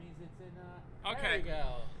Okay. There we go.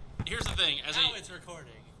 Here's the thing. Now it's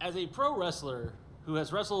recording. As a pro wrestler who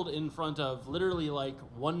has wrestled in front of literally like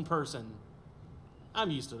one person,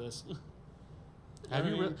 I'm used to this. Have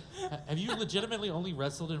you legitimately only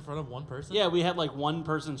wrestled in front of one person? Yeah, we had like one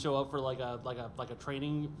person show up for like a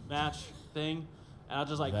training match thing, and I was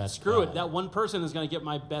just like, That's screw it. bad. That one person is gonna get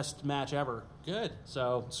my best match ever. Good.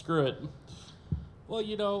 So screw it.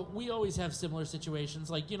 Well, we always have similar situations.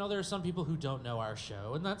 Like, there are some people who don't know our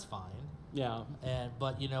show, and that's fine. Yeah.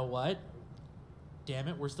 But you know what? Damn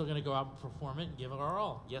it, we're still going to go out and perform it and give it our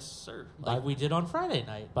all. Yes, sir. Like we did on Friday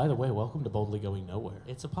night. By the way, welcome to Boldly Going Nowhere.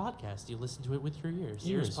 It's a podcast. You listen to it with your ears.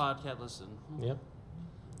 Here's podcast. Listen. Yep.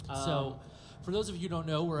 So, for those of you who don't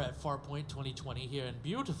know, we're at Farpoint 2020 here in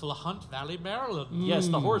beautiful Hunt Valley, Maryland. Yes,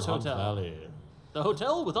 the horse Hunt hotel. Valley. The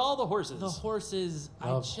hotel with all the horses. The horses,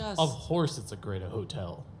 Of course, it's a great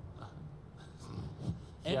hotel.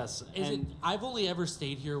 Yes, I've only ever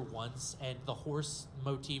stayed here once, and the horse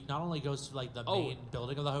motif not only goes to like the main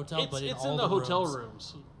building of the hotel, but it's in all the hotel rooms.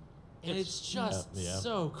 rooms. And it's just Yeah.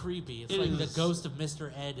 so creepy. It's It like the is. ghost of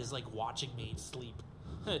Mr. Ed is like watching me sleep.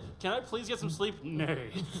 Hey, can I please get some sleep?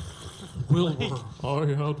 Nay. Wilbur, I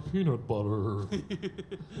had peanut butter.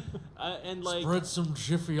 And like, spread some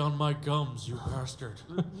Jiffy on my gums, you bastard.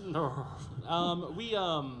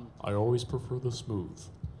 I always prefer the smooth.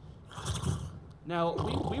 Now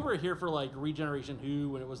we were here for like Regeneration Who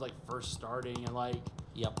when it was like first starting, and like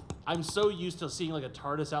Yep. I'm so used to seeing like a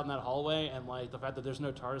TARDIS out in that hallway, and like the fact that there's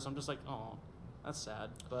no TARDIS, I'm just like, oh, that's sad.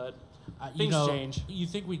 But things change. You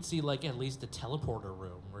think we'd see like at least a teleporter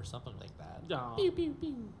room or something like that? No. Pew, pew,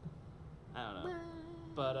 pew. I don't know.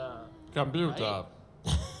 But Computer. Right.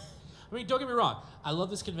 I mean, don't get me wrong. I love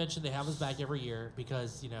this convention. They have us back every year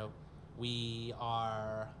because we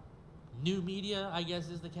are new media, I guess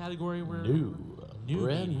is the category we're New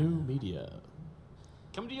brand media. new media.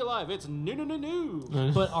 coming to you live. It's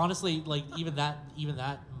new. But honestly, like even that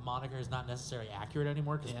moniker is not necessarily accurate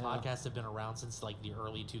anymore because podcasts have been around since like the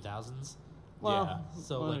early 2000s. Well,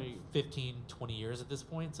 So like 15, 20 years at this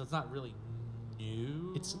point. So it's not really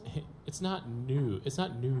new. It's not new. It's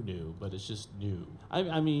not new, but it's just new.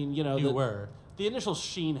 I mean, newer. The initial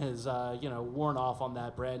sheen has worn off on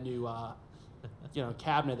that brand new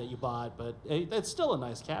cabinet that you bought, but it's still a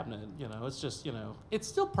nice cabinet. It's just It's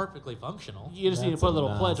still perfectly functional. you just need to That's put a a little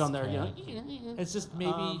nice pledge on there. cabinet. It's just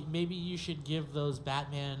maybe you should give those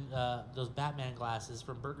Batman glasses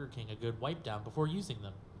from Burger King a good wipe down before using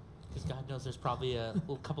them, because God knows there's probably a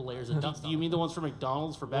little couple layers of dust. Do you on mean them. the ones from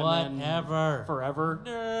McDonald's for Batman? Whatever. Forever.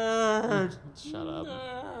 Nerd? Shut up.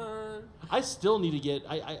 Nerd. I still need to get.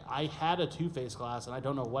 I had a Two-Face glass, and I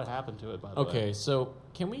don't know what happened to it. By the way. Okay, so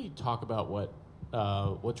can we talk about what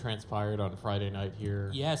transpired on Friday night here?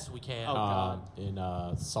 Yes, we can. Oh, God.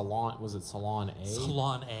 In Salon, was it Salon A?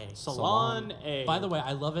 Salon A. Salon A. By the way,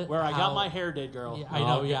 I love it. Where I got how- my hair did, girl. Yeah, I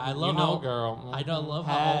know. Yeah, I love how. girl. I know. Love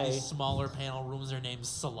how all Hey. these smaller panel rooms are named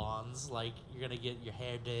salons. Like you're gonna get your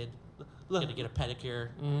hair did. You're gonna get a pedicure.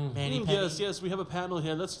 Mani-pedi. Yes, we have a panel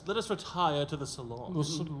here. Let us retire to the salon. The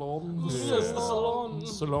Salon. Yes, the Salon.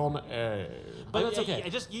 Salon A. But that's okay. I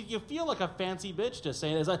just you feel like a fancy bitch just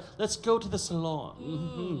saying it. It's like, let's go to the salon.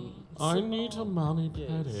 Mm-hmm. I need a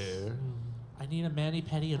mani-pedi. I need a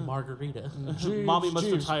mani-pedi and margarita. Jeez, Mommy must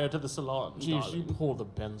jeez. retire to the salon. Geez, you darling. pull the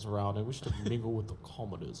Benz around. I wish to mingle with the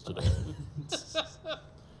commoners today.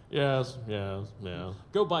 Yes.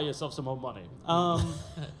 Go buy yourself some more money.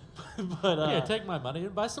 But Here, take my money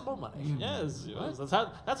and buy some more money. yes,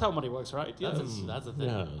 that's how money works, right? Yes. That's a thing.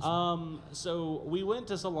 Yes. So we went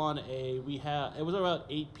to Salon A. It was about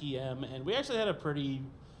 8 p.m. and we actually had a pretty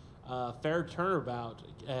fair turnabout,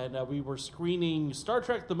 and we were screening Star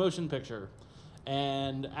Trek: The Motion Picture.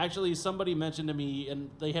 And actually, somebody mentioned to me, and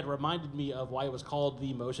they had reminded me of why it was called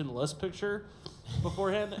the motionless picture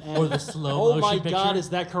beforehand. And, Or the slow oh motion my picture. God, is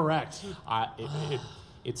that correct?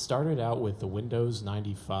 It started out with the Windows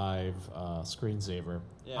 95 screensaver.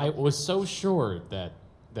 Yeah. I was so sure that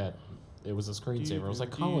it was a screensaver. I was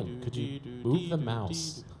like, Colin, could you move the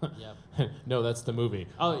mouse? Yep. No, that's the movie.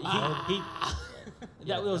 Oh, he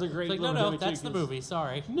yeah, it was a great. It's like, little no, movie, that's too, the 'cause movie.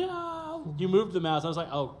 Sorry. No. You moved the mouse. I was like,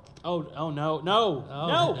 no.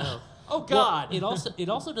 no. Oh God! Well, it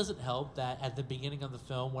also doesn't help that at the beginning of the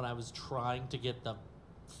film, when I was trying to get the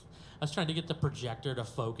projector to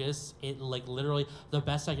focus, it like literally the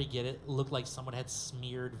best I could get it looked like someone had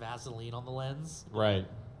smeared Vaseline on the lens. Right.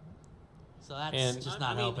 So that's And- just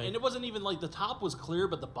not helping. And it wasn't even like the top was clear,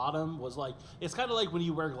 but the bottom was like, it's kind of like when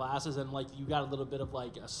you wear glasses and like you got a little bit of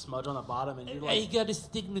like a smudge on the bottom, and you're I like, got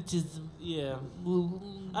astigmatism. yeah,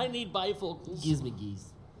 I need bifocals. Gives me geese.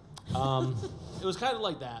 It was kind of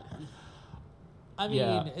like that. I mean,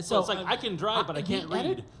 Yeah. So it's like I can drive, but I can't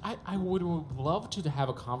read. I would love to have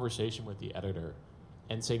a conversation with the editor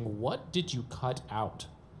and saying, what did you cut out?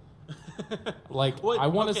 Like, What- I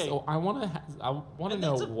want okay. to And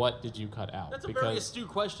know that's a- what did you cut out? That's a very astute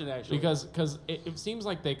question, actually. Because it seems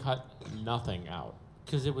like they cut nothing out.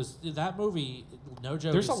 Because it was that movie, no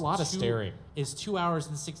joke. There's a is lot of staring. Is 2 hours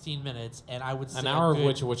and 16 minutes, and I would say An hour a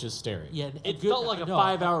good, of which is staring. Yeah, it felt like a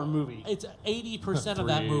 5-hour movie. It's 80% of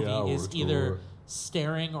that 3 movie is hours either tour.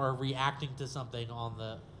 staring or reacting to something on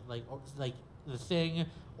the like the thing,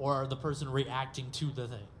 or the person reacting to the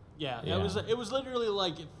thing. Yeah, Yeah. it was literally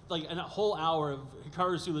like a whole hour of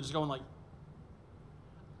Hikaru Sula just going like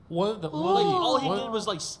all he did was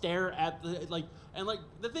like stare at the like, and like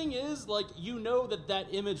the thing is like that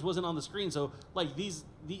image wasn't on the screen, so like these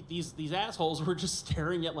assholes were just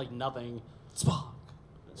staring at like nothing Spock.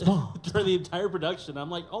 during the entire production.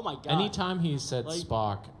 I'm like, oh my god. Anytime he said Like-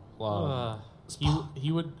 Spock,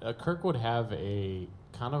 he would Kirk would have a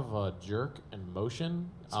kind of a jerk and motion,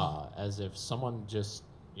 as if someone just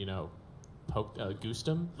goosed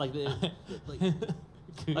him. like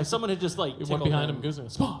like someone had just like He went tickled behind him, goosed him.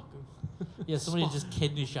 Spock. Yeah, somebody just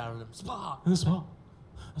kidney shot at him. Spock. Spock.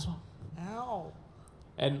 Spock. Ow.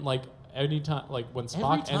 And like anytime, like when Every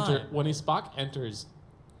Spock time. Spock enters,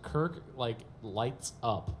 Kirk like lights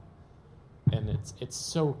up, and it's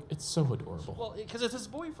so adorable. Well, because it's his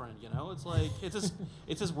boyfriend, it's like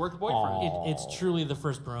it's his work boyfriend. Aw. It's truly the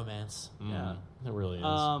first bromance. Yeah. It really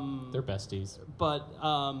is. They're besties. But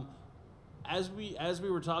as we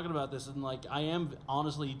were talking about this, and like I am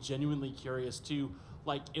honestly genuinely curious too,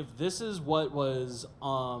 like if this is what was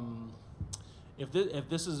if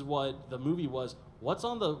this is what the movie was, what's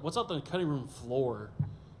on the cutting room floor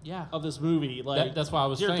Yeah. of this movie? Like That's why I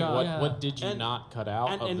was dear saying, God. what did you not cut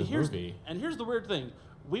out of the movie? And here's the weird thing: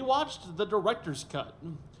 we watched the director's cut,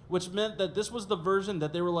 which meant that this was the version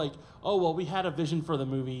that they were like, oh well, we had a vision for the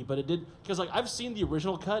movie, but it did because like I've seen the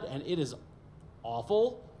original cut and it is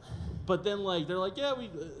awful, but then like they're like, yeah,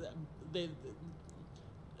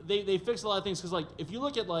 they fixed a lot of things because like if you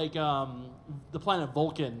look at like the planet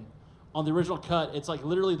Vulcan on the original cut, it's like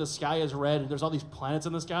literally the sky is red and there's all these planets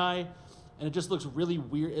in the sky. And it just looks really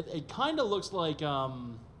weird. It kind of looks like,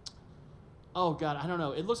 oh god, I don't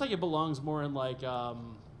know. It looks like it belongs more in like, oh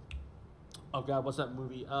god, what's that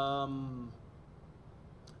movie? I'm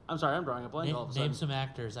sorry, I'm drawing a blank all of a sudden. Name some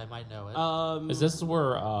actors, I might know it. Is this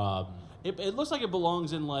where? It looks like it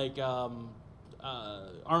belongs in like Arnold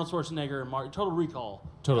Schwarzenegger and Total Recall.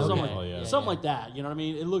 Total something Recall, like, yeah. Something like that. You know what I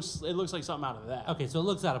mean? It looks like something out of that. Okay, so it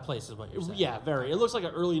looks out of place, is what you're saying. Yeah, very. It looks like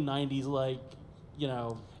an early '90s like.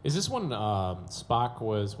 Is this when Spock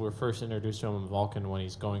we're first introduced to him in Vulcan when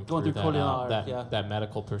he's going through that, Colinar, that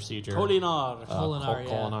medical procedure? Colinar. Colinar,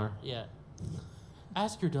 Colinar. Yeah.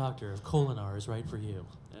 Ask your doctor if Colinar is right for you.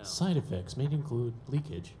 Yeah. Side effects may include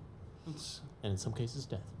leakage, and in some cases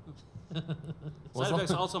death. Side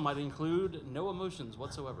effects also might include no emotions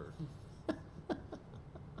whatsoever.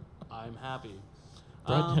 I'm happy.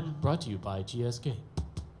 Brought to you by GSK.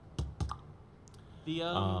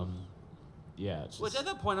 Yeah. It's Which just,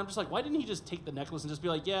 at that point, I'm just like, why didn't he just take the necklace and just be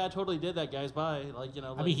like, yeah, I totally did that, guys, bye. Like,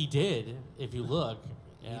 Like, I mean, he did, if you look.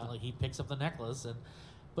 Yeah. He picks up the necklace.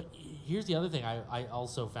 But here's the other thing I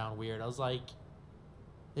also found weird. I was like,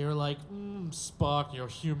 they were like, Spock, your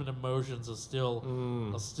human emotions are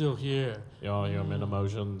still here. human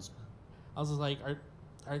emotions. I was just like,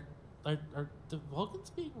 are the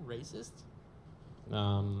Vulcans being racist?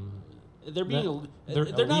 they're being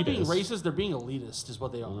they're not being racist, they're being elitist is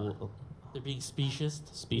what they are. They're being specious.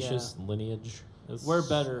 Specious lineage. We're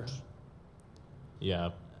better.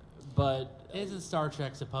 Yeah. But Isn't Star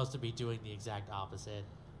Trek supposed to be doing the exact opposite?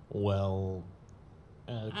 Well,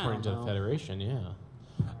 according to the know. Federation, yeah.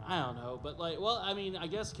 I don't know, but I mean, I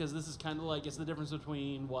guess because this is kind of like it's the difference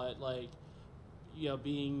between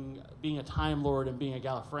being a Time Lord and being a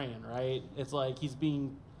Gallifreyan, right? It's like he's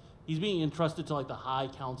being entrusted to like the High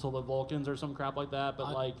Council of Vulcans or some crap like that.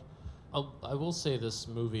 But I will say this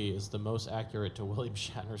movie is the most accurate to William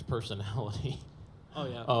Shatner's personality. Oh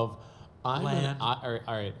yeah. All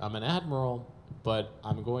right, I'm an admiral, but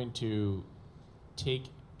I'm going to take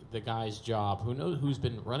the guy's job who's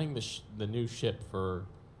been running the new ship for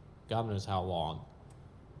God knows how long,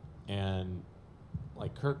 and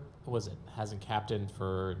like Kirk hasn't captained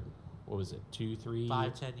for 2, 3,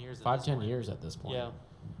 5, 10 years. 5, 10 years at this point. Yeah.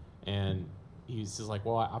 And he's just like,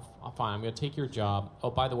 well, I'm fine. I'm going to take your job.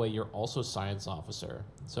 Oh, by the way, you're also science officer.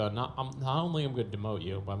 So not only I'm going to demote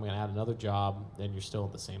you, but I'm going to add another job. Then you're still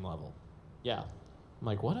at the same level. Yeah. I'm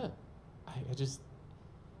like, what a dick.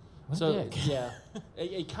 So yeah,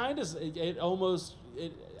 it kind of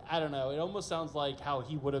I don't know. It almost sounds like how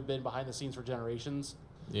he would have been behind the scenes for Generations.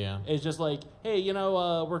 Yeah. It's just like, hey,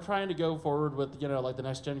 we're trying to go forward with, like the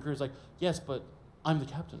next gen crew. It's like, yes, but I'm the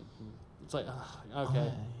captain. It's like,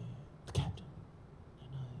 okay. The captain. And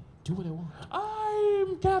I do what I want.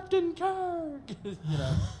 I'm Captain Kirk.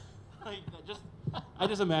 I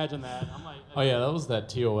just imagine that. I'm like, oh yeah, that was that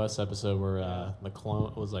TOS episode where the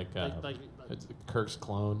clone was like it's Kirk's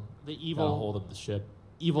clone. The evil got a hold of the ship.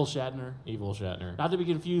 Evil Shatner. Evil Shatner. Not to be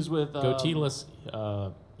confused with goateeless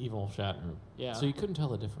evil Shatner. Yeah. So you couldn't tell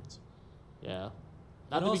the difference. Yeah.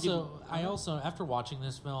 I also, after watching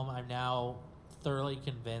this film, I'm now thoroughly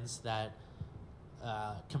convinced that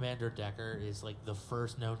Commander Decker is like the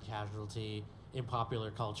first known casualty in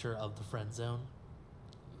popular culture of the friend zone.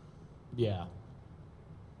 Yeah.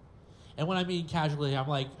 And when I mean casually, I'm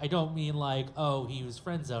like, I don't mean like, oh, he was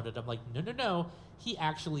friend zoned. I'm like, no, he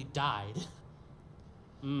actually died.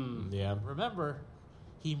 Yeah. Remember,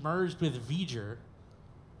 he merged with V'ger.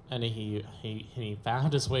 And he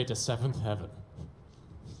found his way to seventh heaven.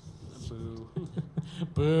 Boo.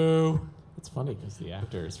 Boo. It's funny because the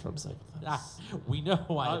actor is from seventh heaven. We know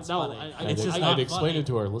why it's funny. I'd explain it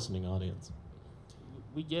to our listening audience.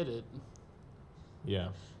 We get it. Yeah.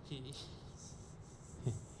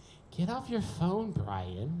 Get off your phone,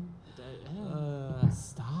 Brian.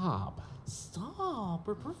 Stop.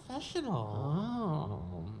 We're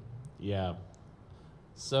professional. Oh. Yeah.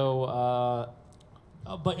 So,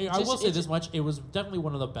 but I will say this much: it was definitely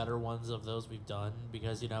one of the better ones of those we've done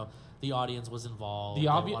because the audience was involved.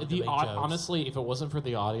 Honestly, if it wasn't for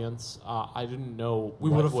the audience, I didn't know we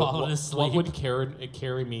would have fallen asleep. What would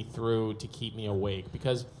carry me through to keep me awake?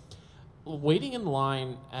 Because waiting in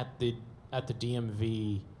line at the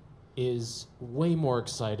DMV is way more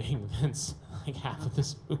exciting than like half of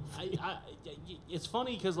this movie. It's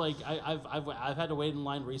funny because like I've had to wait in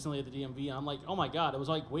line recently at the DMV, and I'm like, oh my god, it was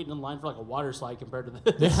like waiting in line for like a water slide compared to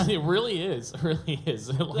this. Yeah, it really is. It really is.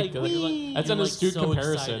 That's an astute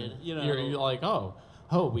comparison. Excited, You're like,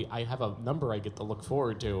 I have a number I get to look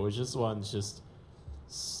forward to. It was just one's just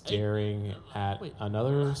staring at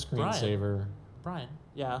another screensaver. Brian.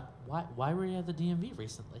 Yeah. Why were you at the DMV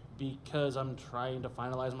recently? Because I'm trying to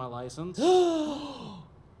finalize my license.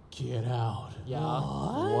 Get out. Yeah.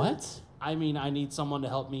 What? I mean, I need someone to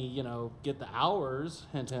help me, get the hours.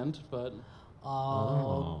 Hint, hint. But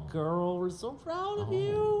girl, we're so proud of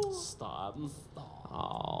you. Stop.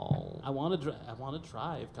 Oh. I want to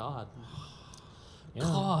drive. God. Yeah.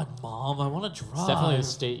 God, Mom, I want to drive. It's definitely a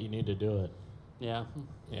state you need to do it. Yeah.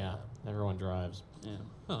 Yeah. Everyone drives. Yeah.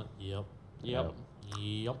 Huh. Yep.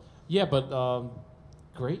 Yeah, but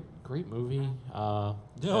great movie. No,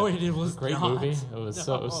 it was great not. movie. It was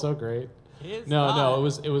so great. It's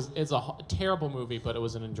a terrible movie, but it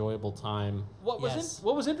was an enjoyable time. What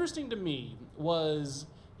was interesting to me was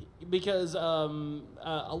because a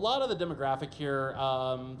lot of the demographic here,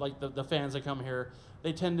 like the fans that come here,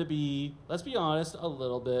 they tend to be, let's be honest, a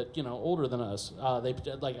little bit older than us. They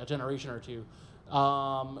like a generation or two.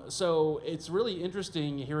 So it's really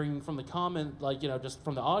interesting hearing from the comment, just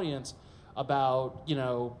from the audience about,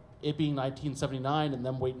 it being 1979 and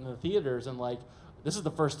them waiting in the theaters and this is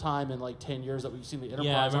the first time in 10 years that we've seen the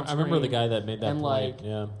Enterprise on screen. I remember the guy that made that point.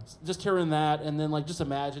 Yeah. Just hearing that and then just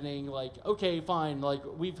imagining okay, fine.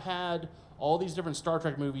 We've had all these different Star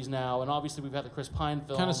Trek movies now, and obviously we've had the Chris Pine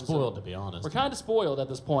films. Kind of spoiled, to be honest. We're kind of spoiled at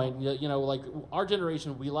this point. Our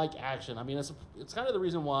generation, we like action. I mean, it's kind of the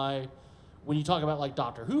reason why when you talk about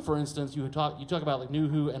Doctor Who, for instance, you talk about New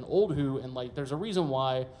Who and Old Who, and there's a reason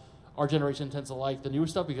why our generation tends to like the newer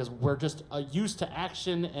stuff because we're just used to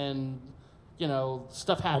action and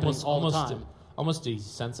stuff happening all the time. Almost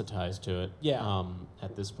desensitized to it. Yeah.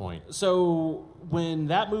 At this point. So when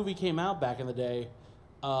that movie came out back in the day,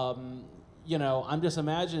 I'm just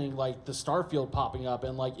imagining the Starfield popping up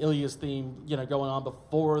and Ilya's theme, going on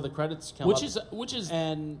before the credits come up. Which is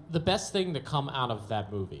and the best thing to come out of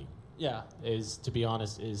that movie. Yeah. Is, to be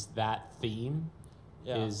honest, is that theme.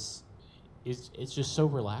 Yeah. It's just so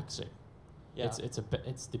relaxing. Yeah.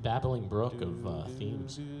 It's the babbling brook of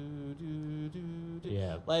themes.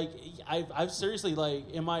 Yeah. I've seriously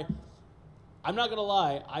I'm not gonna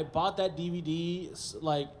lie, I bought that DVD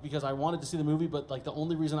because I wanted to see the movie, but the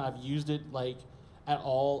only reason I've used it at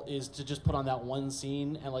all is to just put on that one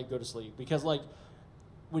scene and go to sleep because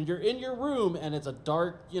when you're in your room and it's a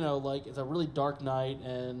dark it's a really dark night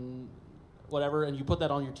and whatever, and you put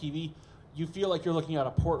that on your TV. You feel like you're looking at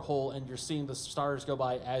a porthole and you're seeing the stars go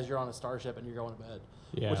by as you're on a starship and you're going to bed.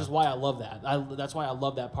 Yeah. Which is why I love that. That's why I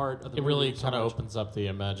love that part of the movie. It really kind of opens up the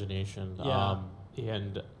imagination. Yeah.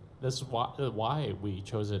 And this is why we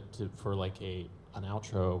chose it for a an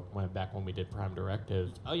outro back when we did Prime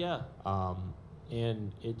Directive. Oh yeah.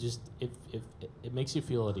 And it just it makes you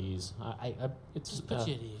feel at ease. It's Just put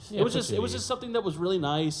you at ease. Yeah, it was just something that was really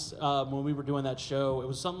nice when we were doing that show. It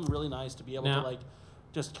was something really nice to be able to like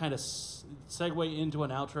just kind of segue into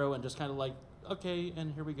an outro and just kind of like, okay,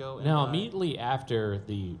 and here we go. And now immediately after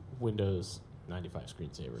the Windows 95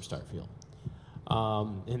 screensaver Starfield,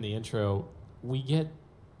 in the intro, we get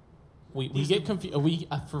confused.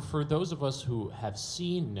 For those of us who have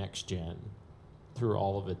seen Next Gen through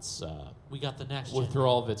all of its we got the Next Gen. through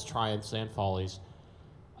all of its triumphs and follies,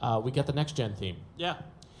 we got the Next Gen theme. Yeah.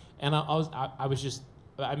 And I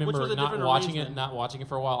remember not watching it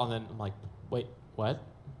for a while, and then I'm like, wait, what?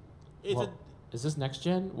 Is this Next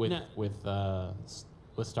Gen with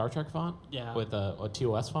Star Trek font? Yeah. With a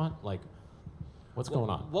TOS font? Like, what's going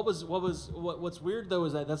on? What's weird though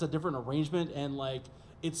is that that's a different arrangement, and like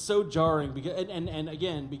it's so jarring because and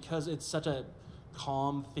again because it's such a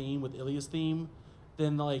calm theme with Ilya's theme.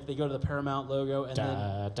 Then like they go to the Paramount logo and then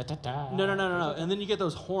no, and then you get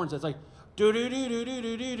those horns. It's like do do do do do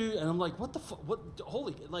do do do, and I'm like, what the what?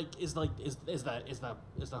 Holy, like is the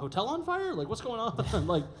hotel on fire? Like what's going on?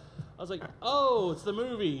 Like I was like, oh, it's the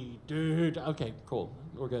movie, dude. Okay, cool,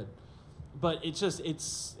 we're good. But it's just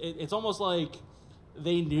it's almost like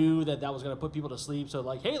they knew that was going to put people to sleep. So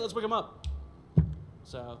like, hey, let's wake them up.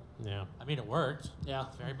 So yeah, I mean, it worked. Yeah,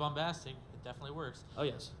 it's very bombastic. It definitely works. Oh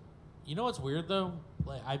yes. You know what's weird though?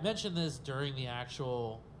 Like I mentioned this during the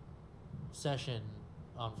actual session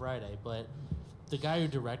on Friday, but the guy who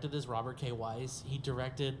directed this, Robert K. Weiss, he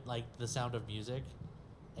directed like The Sound of Music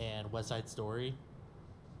and West Side Story,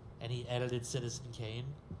 and he edited Citizen Kane.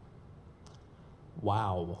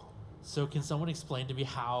 Wow. So can someone explain to me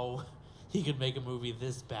how he could make a movie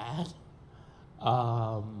this bad?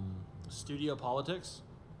 Studio politics.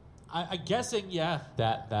 I'm guessing, yeah.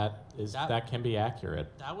 That can be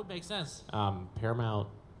accurate. That would make sense. Paramount,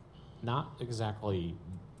 not exactly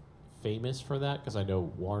famous for that, because I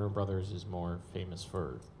know Warner Brothers is more famous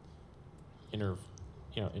for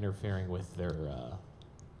interfering with the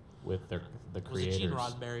creators. Was it Gene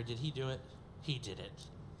Roddenberry? Did he do it? He did it.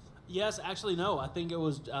 Yes, actually, no. I think it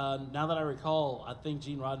was. Now that I recall, I think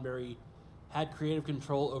Gene Roddenberry had creative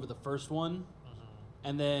control over the first one,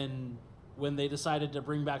 and then when they decided to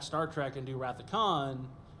bring back Star Trek and do Wrath of Khan,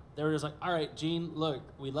 they were just like, "All right, Gene, look,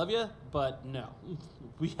 we love you, but no,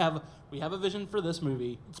 we have a vision for this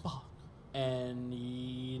movie, Spock, and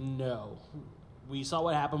no, we saw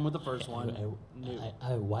what happened with the first one.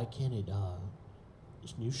 Why can't it?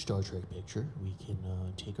 This new Star Trek picture, we can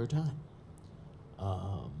take our time.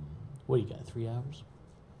 What do you got? 3 hours?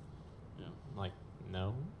 Yeah, like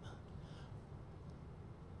no.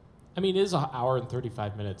 I mean, it is an hour and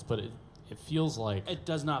 35 minutes, but it feels like it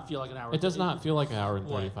does not feel like an hour. It does not feel like an hour and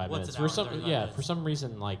 35 what's minutes. An hour for some, 35 yeah, minutes? For some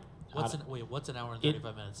reason, like what's an hour and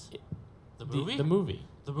 35 minutes? The movie. The movie.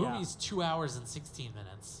 The movie's 2 hours and 16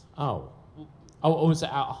 minutes. Oh, it's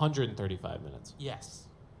 135 minutes. Yes.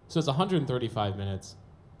 So it's 135 minutes,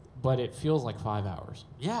 but it feels like 5 hours.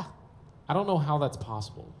 Yeah. I don't know how that's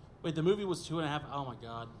possible. Wait, the movie was 2.5. Oh my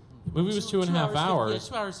god. The movie was 2.5 hours. Yeah,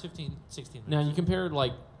 2 hours 15, 16 minutes. Now you compare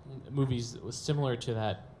like movies similar to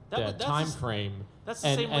that time frame. That's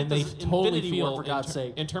the same and length they as totally Infinity feel War, for God's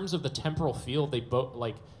sake. In terms of the temporal feel, they both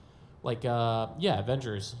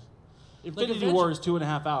Avengers. Infinity War is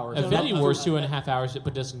 2.5 hours. Infinity War is 2.5 hours,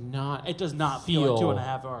 but does not. It does not feel like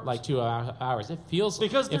 2.5 hours. Like 2 hours. It feels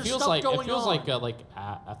because there's stuff like going it feels on. like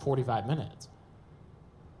 45 minutes,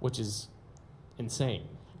 which is insane.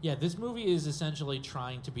 Yeah, this movie is essentially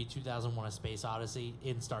trying to be 2001: A Space Odyssey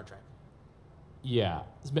in Star Trek. Yeah,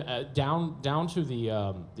 down to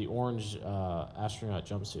the orange astronaut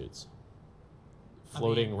jumpsuits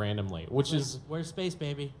floating randomly, which is where's space,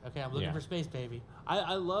 baby? Okay, I'm looking for space, baby.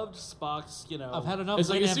 I loved Spock's. I've had enough. It's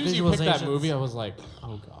like as soon as you picked that movie, I was like,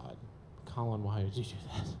 oh god, Colin, why did you do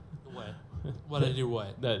that? What? What did I do?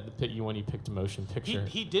 What? When you picked a motion picture.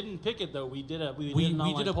 He didn't pick it though. We did a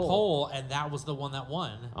poll, and that was the one that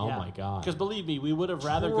won. Oh my god! Because believe me, we would have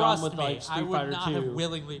rather gone with like Street Fighter 2. I would not have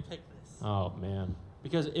willingly picked this. Oh man!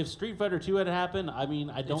 Because if Street Fighter 2 had happened, I mean,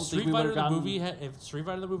 I don't think we would have gotten. If Street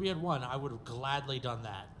Fighter the movie had won, I would have gladly done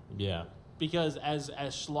that. Yeah. Because as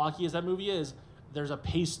schlocky as that movie is, there's a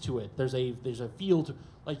pace to it. There's a feel to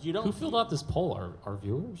like you don't. Who filled out this poll? Our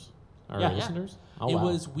viewers? Our listeners? Oh, it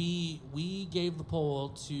was we gave the poll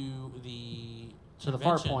to the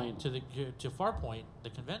Farpoint to Farpoint, the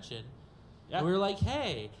convention. Yeah. And we were like,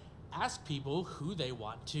 hey, ask people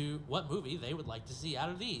what movie they would like to see out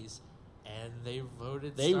of these, and they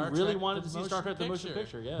voted. They Star really Trek, wanted to see Star Trek the motion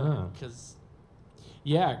picture. Yeah, because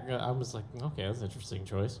I was like, okay, that's an interesting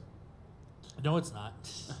choice. No, it's not.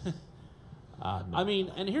 No. I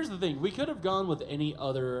mean, and here's the thing: we could have gone with any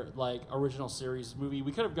other like original series movie.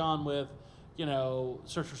 We could have gone with,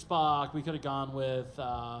 Search for Spock. We could have gone with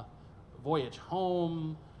Voyage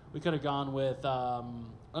Home. We could have gone with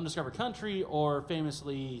Undiscovered Country, or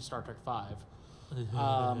famously Star Trek V.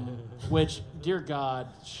 Which, dear God,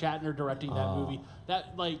 Shatner directing that movie.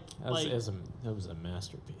 That was a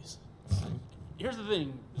masterpiece. Here's the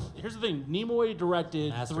thing. Nimoy directed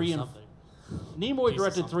Master 3 and something. Nimoy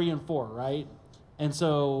directed 3 and 4, right? And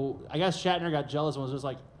so I guess Shatner got jealous and was just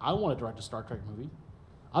like, I want to direct a Star Trek movie.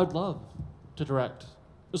 I would love to direct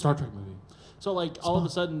a Star Trek movie. So like all of a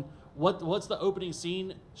sudden, what's the opening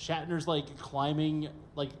scene? Shatner's like climbing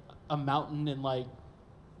like a mountain in like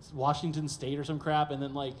Washington State or some crap, and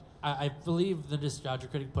then like I believe the nostalgia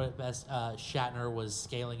critic put it best. Shatner was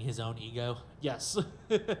scaling his own ego. yes.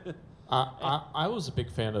 I was a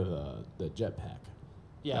big fan of the jetpack.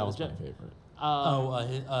 Yeah, that was my favorite.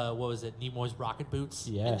 What was it? Nimoy's rocket boots.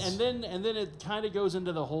 Yes. And then it kind of goes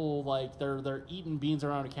into the whole like they're eating beans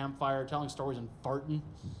around a campfire, telling stories and farting.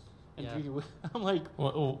 And Yeah. I'm like,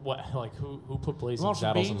 what? Like who put blazing Want some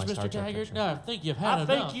saddles beans, in my Mr. Star Trek Taggart? picture? No, I think you've had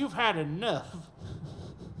enough. you've had enough.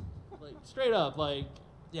 Like straight up, like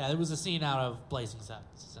Yeah, it was a scene out of Blazing Saddles,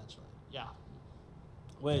 essentially. yeah.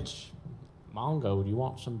 Which Mongo, do you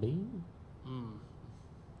want some beans?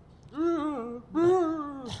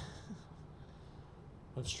 I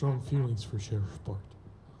have strong feelings for Sheriff Bart.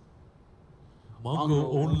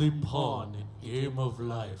 Mongo only pawn in game of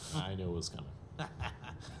life. I knew it was coming.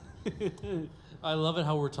 I love it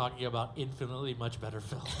how we're talking about infinitely much better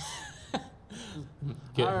films.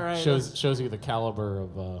 All right, shows you the caliber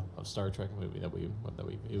of Star Trek movie that we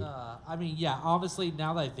viewed. I mean, yeah, honestly,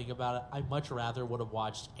 now that I think about it, I much rather would have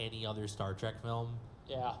watched any other Star Trek film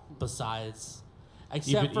yeah. besides,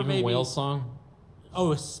 except for even maybe Whale Song.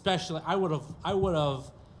 Oh, especially I would have.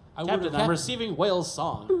 Captain, I'm receiving Whale's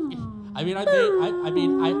song. I mean, I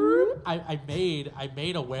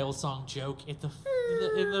made a whale song joke in the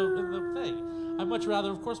thing. I much rather,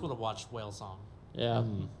 of course, would have watched Whale Song. Yeah.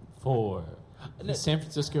 For San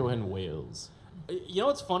Francisco and Wales. You know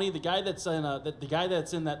what's funny? The guy that's in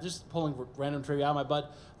that, just pulling random trivia out of my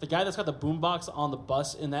butt. The guy that's got the boombox on the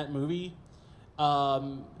bus in that movie.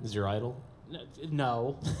 Is your idol?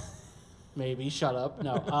 No. Maybe. Shut up.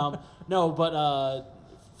 No. No. But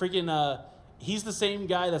freaking. He's the same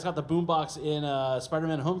guy that's got the boombox in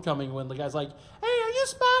Spider-Man: Homecoming when the guy's like, "Hey, are you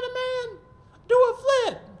Spider-Man? Do a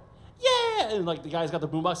flip, yeah!" And like the guy's got the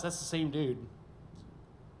boombox. That's the same dude.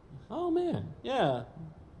 Oh man. Yeah.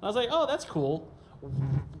 I was like, "Oh, that's cool."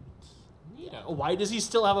 Why does he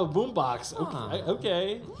still have a boombox?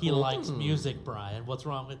 Okay. He likes music, Brian. What's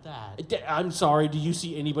wrong with that? I'm sorry. Do you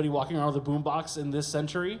see anybody walking around with a boombox in this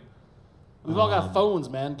century? We've all got phones,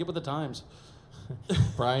 man. Get with the times.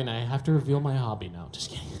 Brian, I have to reveal my hobby now.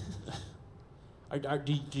 Just kidding.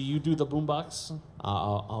 Do you do the boombox?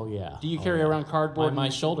 Oh yeah. Do you carry around cardboard? My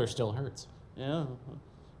shoulder still hurts. Yeah.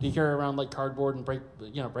 Do you carry around like cardboard and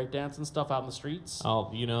break dance and stuff out in the streets?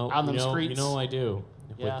 Oh, out in the streets. You know I do.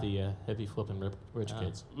 Yeah. With the heavy flipping rich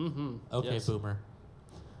kids. Mm-hmm. Okay, yes. Boomer.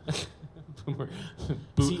 Boomer.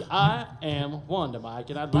 See, I am Wanda Mike,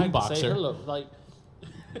 and I'd like to say Boomboxer. hello. Like,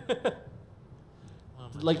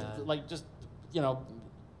 God. like just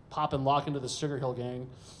pop and lock into the Sugar Hill Gang.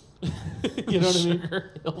 You know what I mean?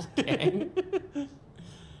 Sugar Hill Gang.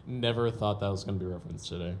 Never thought that was going to be referenced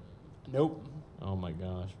today. Nope. Oh my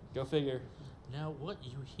gosh. Go figure. Now, what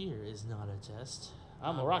you hear is not a test.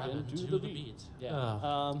 I'm a rockin' to the beat.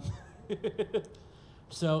 Yeah.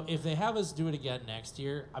 So if they have us do it again next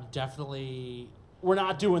year, I'm definitely. We're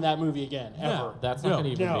not doing that movie again ever. That's not going to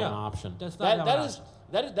even be an option. That's not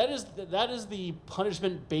that is the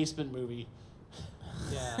punishment basement movie.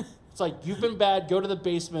 Yeah. It's like, you've been bad. Go to the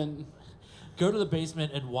basement. Go to the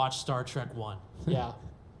basement and watch Star Trek 1. Yeah.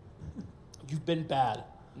 You've been bad.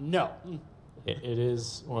 No. It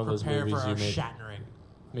is one of those Prepare movies for you our make shattering.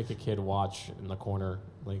 make a kid watch in the corner.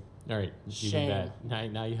 Like, all right, you did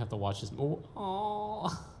that. Now you have to watch this.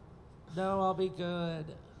 Oh. No, I'll be good.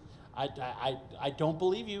 I don't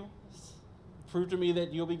believe you. Prove to me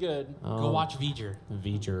that you'll be good. Go watch V'ger.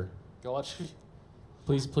 V'ger. Go watch.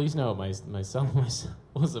 Please no, my son was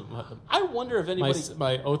it I wonder if anybody.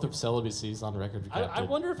 my oath of celibacy is on record. I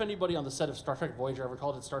wonder if anybody on the set of Star Trek Voyager ever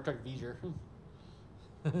called it Star Trek V'ger.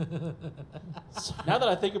 Now that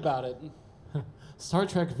I think about it. Star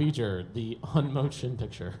Trek V'ger, the on-motion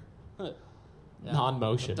picture.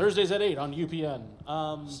 Non-motion. Thursdays at 8 on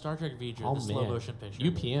UPN. Star Trek V'ger, Oh, the slow motion picture.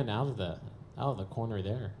 UPN out of the corner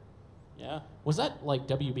there. Yeah. Was that like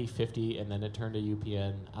WB50 and then it turned to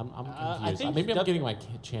UPN? I'm confused. think Maybe I'm getting my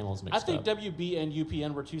channels mixed I think up. WB and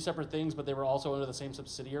UPN were two separate things, but they were also under the same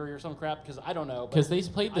subsidiary or some crap. Because I don't know. Because they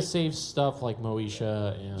played the same stuff like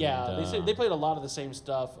Moesha and they played a lot of the same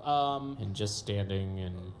stuff. and Just Standing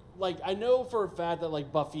and Like I know for a fact that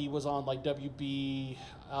like Buffy was on like WB,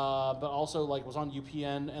 but also like was on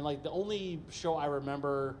UPN, and like the only show I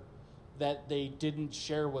remember that they didn't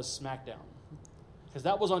share was SmackDown, because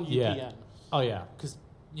that was on UPN. Yeah. Oh yeah.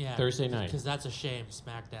 Thursday night. Because that's a shame,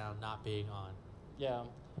 SmackDown not being on. Yeah.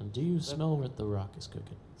 And do you smell what the Rock is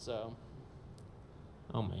cooking? So.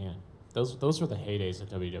 Oh man, those were the heydays of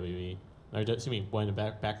WWE. Or, excuse me, when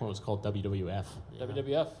back when it was called WWF. Yeah.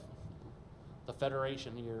 WWF, the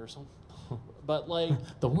Federation here or something. But like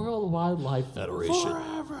the World Wildlife Federation.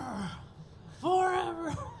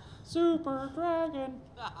 Forever. Super Dragon.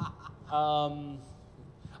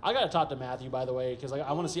 I gotta talk to Matthew, by the way, because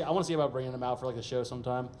I want to see about bringing him out for like a show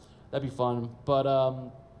sometime. That'd be fun.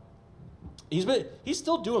 But he's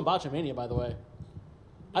still doing Botchamania, by the way.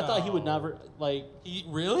 I thought he would never like.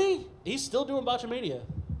 Really? He's still doing Botchamania.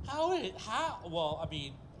 How? Well, I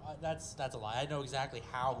mean, that's a lie. I know exactly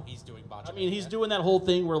how he's doing Botchamania. I mean, he's doing that whole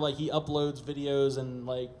thing where like he uploads videos and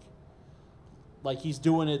like he's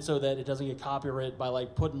doing it so that it doesn't get copyrighted by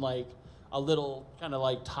like putting like a little kind of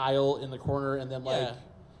like tile in the corner, and then like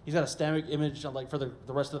he's got a static image on, like for the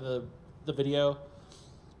rest of the video.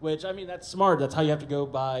 Which, I mean, that's smart. That's how you have to go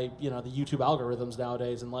by, the YouTube algorithms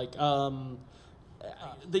nowadays. And like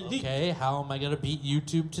okay, how am I gonna beat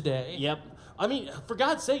YouTube today? Yep. I mean, for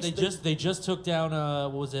God's sakes, they just took down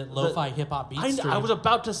what was it, lo-fi hip hop beats? I was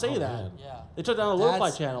about to say that. Man. Yeah. They took down a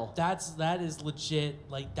lo-fi channel. That is legit.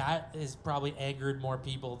 Like that has probably angered more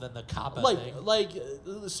people than the Kappa thing. Like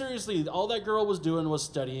seriously, all that girl was doing was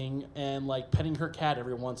studying and like petting her cat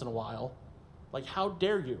every once in a while. Like, how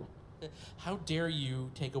dare you? How dare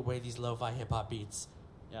you take away these lo-fi hip hop beats?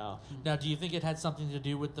 Yeah. Now, do you think it had something to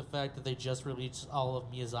do with the fact that they just released all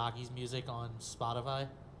of Miyazaki's music on Spotify?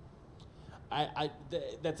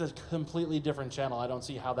 That's a completely different channel. I don't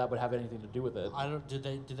see how that would have anything to do with it.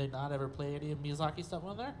 Did they not ever play any of Miyazaki stuff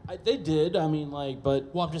on there? They did. I mean, like,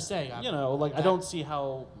 but Well, I'm just saying. I don't see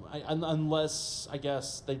how unless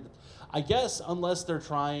unless they're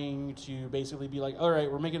trying to basically be like, all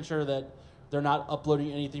right, we're making sure that they're not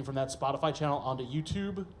uploading anything from that Spotify channel onto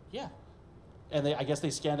YouTube. Yeah. And I guess they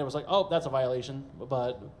scanned it. Was like, oh, that's a violation.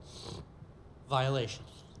 But Violation.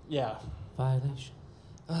 yeah. Violation.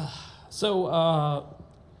 So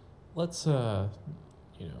let's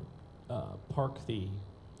park the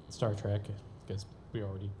Star Trek because we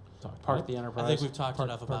already talked. Park the Enterprise. I think we've talked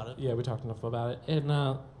enough about it. Yeah, we talked enough about it,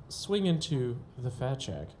 and swing into the Fat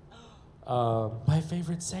Shack. My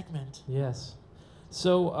favorite segment. Yes.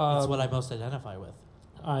 So That's what I most identify with.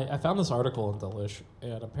 I found this article in Delish,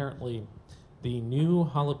 and apparently the new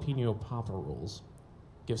jalapeno popper rules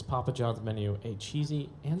gives Papa John's menu a cheesy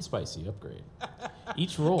and spicy upgrade.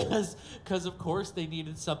 Each roll, because of course they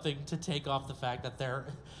needed something to take off the fact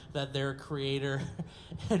that their creator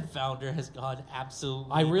and founder has gone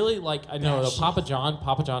absolutely. I really like. I know batshit.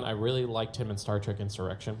 Papa John. I really liked him in Star Trek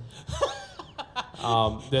Insurrection.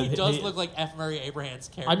 He does look like F. Murray Abraham's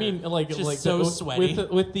character. I mean, just so sweaty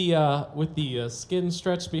with the skin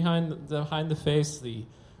stretched behind the face, the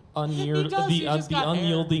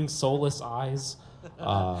unyielding, soulless eyes.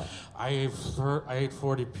 I ate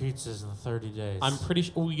 40 pizzas in 30 days. I'm pretty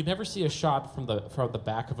sure we can never see a shot from the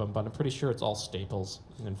back of him, but I'm pretty sure it's all staples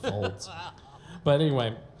and folds. But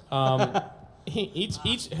anyway, each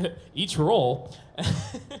roll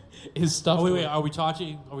is stuffed. Wait. Are we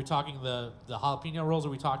talking the jalapeno rolls? Or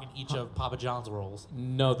are we talking each of Papa John's rolls?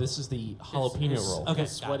 No, this is the jalapeno roll. Okay,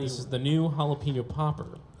 sweaty. This is the new jalapeno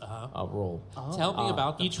popper roll. Tell me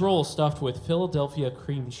about them. Each roll is stuffed with Philadelphia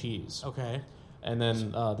cream cheese. Okay. And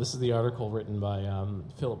then this is the article written by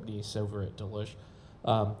Philip Neese over at Delish.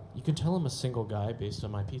 You can tell I'm a single guy based on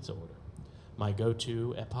my pizza order. My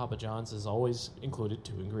go-to at Papa John's is always included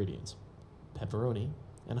 2 ingredients, pepperoni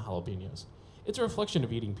and jalapenos. It's a reflection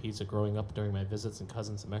of eating pizza growing up during my visits and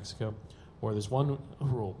cousins in Mexico, where there's one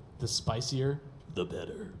rule: the spicier, the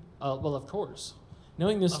better. Well, of course.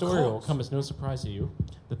 Knowing this story will come as no surprise to you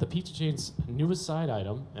that the pizza chain's newest side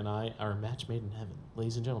item and I are a match made in heaven.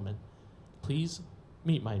 Ladies and gentlemen, please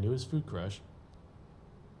meet my newest food crush,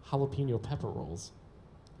 jalapeno pepper rolls.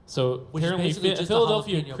 So Which is apparently basically just a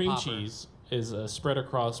Philadelphia jalapeno cream popper. cheese is spread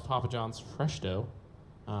across Papa John's fresh dough.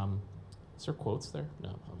 Is there quotes there?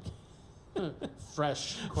 No.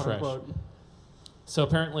 Fresh, quote Fresh. unquote. So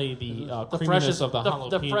apparently the The creaminess fresh of the the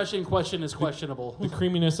jalapeno... fresh in question is questionable. The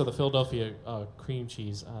creaminess of the Philadelphia cream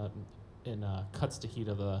cheese cuts the heat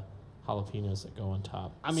of the jalapenos that go on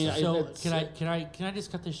top. I mean, so can I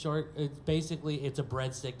just cut this short? It's a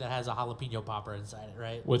breadstick that has a jalapeno popper inside it,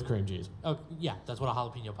 right? With cream cheese. Oh yeah, that's what a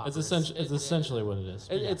jalapeno popper It's is. essentially what it is.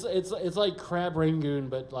 it's like crab rangoon,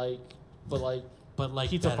 but like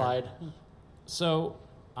pizza-fied. So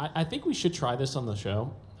I think we should try this on the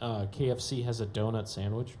show. KFC has a donut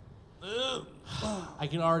sandwich. I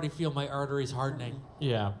can already feel my arteries hardening.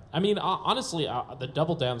 Yeah. I mean, honestly, the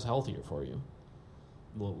double down's healthier for you.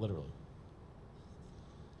 Literally.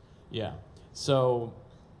 Yeah. So,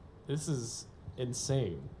 this is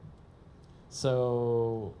insane.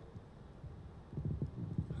 So,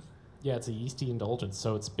 yeah, it's a yeasty indulgence.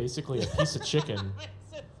 So, it's basically a piece of chicken.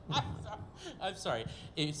 I'm sorry.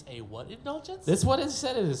 It's a what indulgence? This what it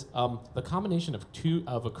said is the combination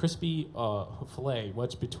of a crispy fillet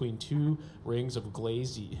wedged between two rings of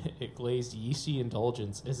glazed yeasty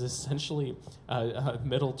indulgence is essentially a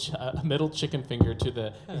middle chicken finger to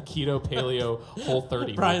the keto paleo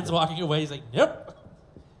Whole30. Brian's walking away. He's like, nope,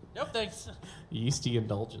 thanks. Yeasty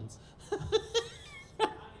indulgence.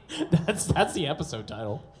 That's the episode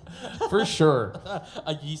title for sure.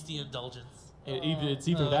 A yeasty indulgence. It's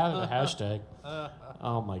either that or the hashtag.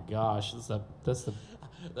 Oh my gosh, that's the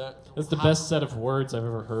best set of words I've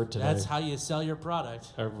ever heard today. That's how you sell your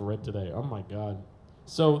product. I've ever read today. Oh my god.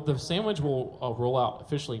 So the sandwich will roll out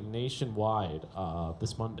officially nationwide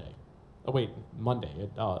this Monday. Oh wait, Monday.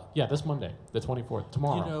 This Monday, the 24th.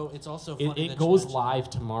 Tomorrow. You know, it's also funny it goes live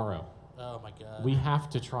tomorrow. Oh my god. We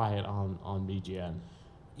have to try it on BGN.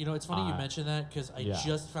 You know, it's funny you mentioned that because I yeah.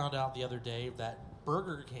 just found out the other day that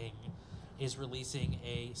Burger King is releasing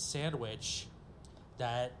a sandwich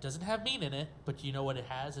that doesn't have meat in it, but you know what it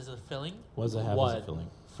has as a filling? What does it have as a filling?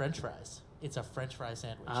 French fries. It's a French fry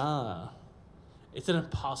sandwich. It's an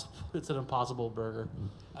impossible burger.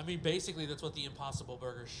 I mean, basically, that's what the Impossible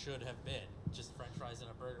Burger should have been. Just French fries in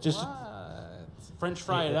a burger. Just French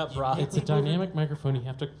fry it up, bro. It's a dynamic microphone. You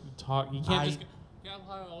have to talk. You can't just...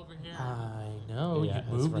 over here. I know. Yeah,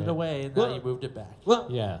 you moved it away, and now you moved it back.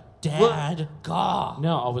 Yeah. Dad, God.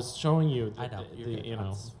 No, I was showing you. I know. You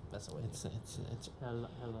know. That's the way. It's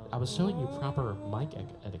I was showing you proper mic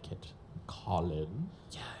etiquette, Colin.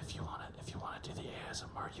 Yeah, if you want to do the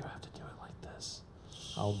ASMR, you have to do it like this.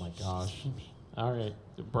 Oh my gosh. All right,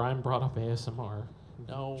 Brian brought up ASMR.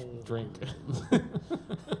 No. Drink.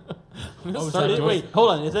 Wait,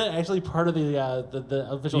 hold on. Is that actually part of the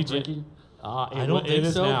official drinking? I don't think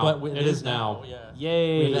so, now. but it is now. Yeah.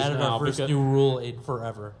 Yay! We've added our first new rule in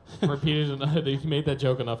forever. Repeated. They've made that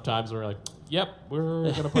joke enough times. We're like, yep,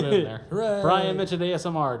 we're gonna put it in there. Hooray. Brian mentioned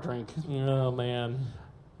ASMR drink. Oh man.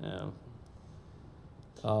 Yeah.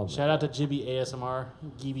 Oh, shout out to Gibby ASMR.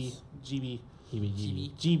 GB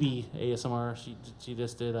ASMR. She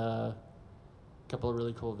just did a couple of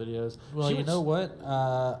really cool videos. Well, you know what?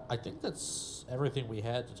 I think that's everything we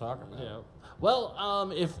had to talk about. Yeah.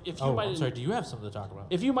 Well, if you might, I'm sorry. Do you have something to talk about?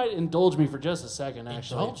 If you might indulge me for just a second,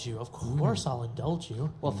 actually. Indulge you, of course. I'll indulge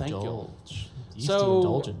you. Well, thank you.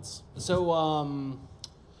 Indulgence. So,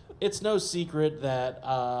 it's no secret that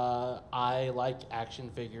I like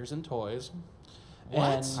action figures and toys.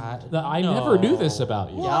 What? And I never knew this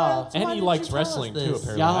about you. Yeah. And he likes wrestling too,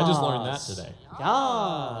 apparently. I just learned that today.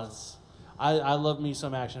 Yes. I love me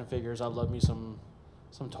some action figures. I love me some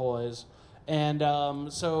toys. And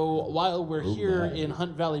so while we're here in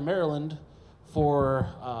Hunt Valley, Maryland for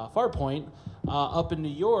Farpoint, up in New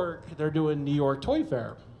York, they're doing New York Toy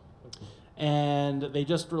Fair. And they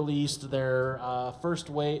just released their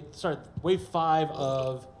wave 5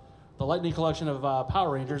 of the Lightning Collection of Power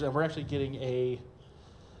Rangers, and we're actually getting a...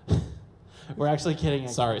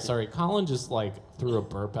 Sorry. Colin just threw a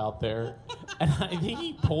burp out there, and I think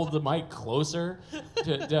he pulled the mic closer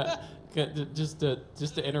just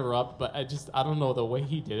to interrupt. But I don't know, the way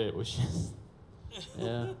he did it was just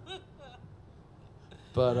yeah.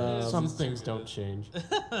 But some things don't change.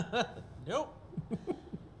 Nope.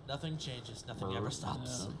 Nothing changes. Nothing ever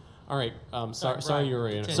stops. Yeah. All right. Sorry you were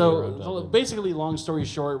in. So basically, long story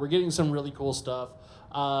short, we're getting some really cool stuff.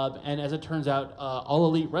 And as it turns out, All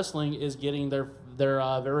Elite Wrestling is getting their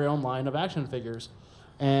very own line of action figures.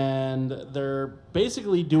 And they're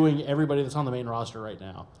basically doing everybody that's on the main roster right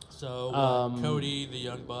now. So, Cody, the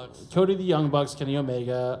Young Bucks. Kenny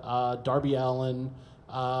Omega, Darby Allin,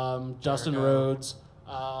 Justin Rhodes.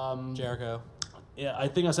 Jericho. Yeah, I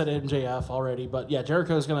think I said MJF already. But yeah,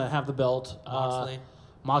 Jericho's going to have the belt.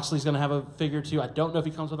 Moxley's going to have a figure too. I don't know if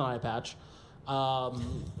he comes with an eye patch.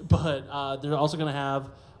 But they're also going to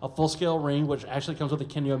have a full-scale ring, which actually comes with a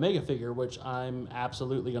Kenny Omega figure, which I'm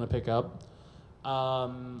absolutely going to pick up.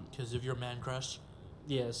 Because of your man crush?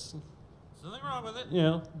 Yes. There's nothing wrong with it.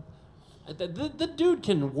 Yeah. The dude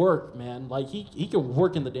can work, man. Like he can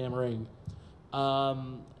work in the damn ring.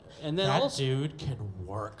 And then That also, dude can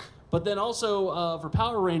work. but then also for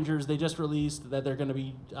Power Rangers, they just released that they're going to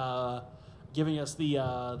be giving us the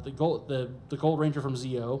Gold Ranger from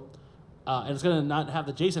Zeo, and it's going to not have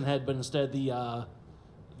the Jason head, but instead the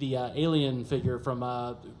alien figure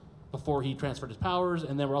from before he transferred his powers,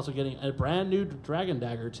 and then we're also getting a brand new Dragon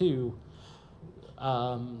Dagger too.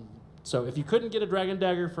 So if you couldn't get a Dragon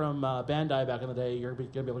Dagger from Bandai back in the day, you're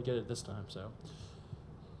going to be able to get it this time.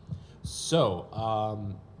 So,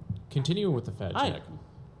 continuing with the fat Hi. check.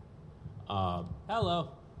 Hello.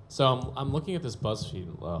 So I'm looking at this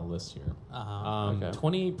BuzzFeed list here. Okay.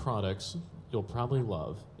 28 products you'll probably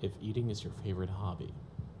love if eating is your favorite hobby.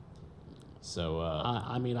 So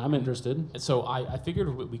I mean, I'm interested. so I figured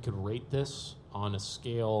we could rate this on a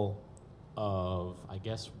scale of, I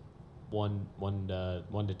guess, one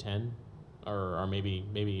to 10, or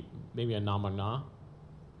maybe a nom or nah.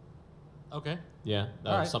 Okay. Yeah,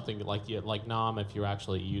 All right. something like nom if you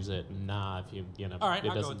actually use it, nah if you know All right, it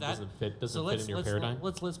I'll go doesn't with that. doesn't fit in your paradigm.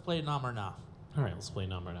 Let's play nom or nah. All right, let's play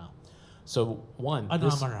nom or nah. So one, A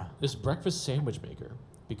this, nom or nah. this breakfast sandwich maker,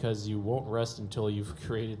 because you won't rest until you've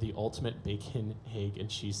created the ultimate bacon, egg, and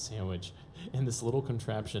cheese sandwich in this little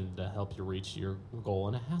contraption to help you reach your goal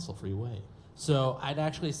in a hassle-free way. So I'd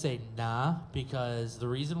actually say nah, because the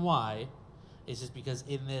reason why is just because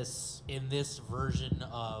in this version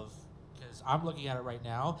of, because I'm looking at it right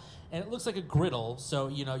now and it looks like a griddle, so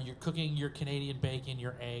you're cooking your Canadian bacon,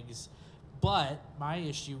 your eggs, but my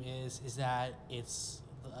issue is that it's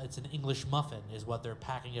an English muffin is what they're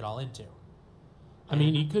packing it all into. I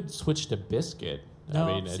mean, you could switch to biscuit. No,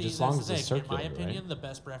 I mean, see, just as long that's as the it's thing. circular, In my opinion, right? the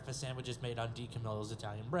best breakfast sandwich is made on DeCamillo's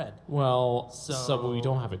Italian bread. Well, So- we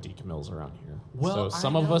don't have a DeCamillo's around here. Well, so I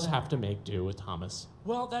some of know us that. have to make do with Thomas.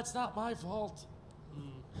 Well, that's not my fault.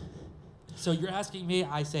 So you're asking me?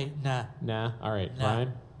 I say nah. Nah. All right, Nah.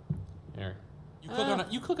 Brian. There.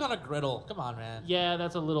 You cook on a griddle. Come on, man. Yeah,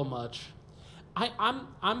 that's a little much. I'm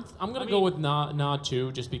gonna I go mean- with nah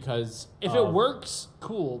too, just because If it works,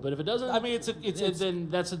 cool. But if it doesn't, I mean, it's then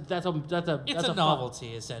that's a a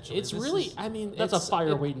novelty essentially. It's This really, is- I mean, That's a it's, fire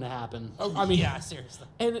it- waiting to happen. I mean, yeah, seriously.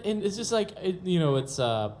 and it's just like it's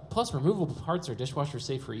plus removable parts are dishwasher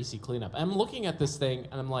safe for easy cleanup. I'm looking at this thing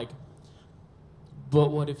and I'm like,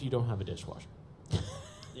 but what if you don't have a dishwasher?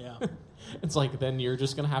 Yeah. It's like then you're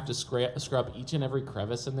just gonna have to scrub each and every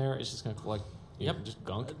crevice in there. It's just gonna collect just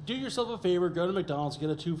gunk. Do yourself a favor. Go to McDonald's, get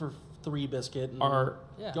a 2 for $3 biscuit, and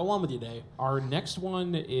Yeah. go on with your day. Our next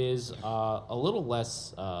one is a little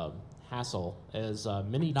less hassle as a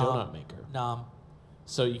mini Nom. donut maker. Nom.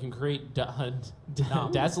 So you can create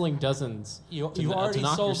Nom. dazzling dozens. You to already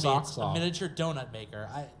knock your sold me socks it's a off. miniature donut maker.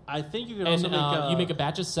 I think you can And also make. you make a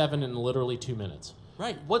batch of 7 in literally 2 minutes.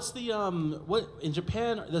 Right. What's the what in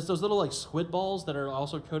Japan? There's those little like squid balls that are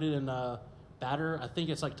also coated in batter. I think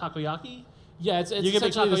it's like takoyaki. Yeah, it's You can make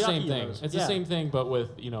essentially the takoyaki same in thing. those. It's Yeah. the same thing, but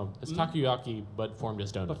with it's takoyaki but formed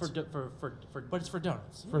as donuts. But But it's for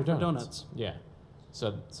donuts. for donuts. donuts. Yeah.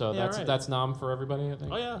 So Yeah, that's right. that's nom for everybody, I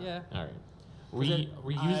think. Oh yeah. Yeah. All right.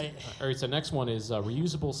 I- All right. So next one is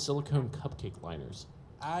reusable silicone cupcake liners.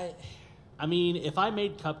 I mean, if I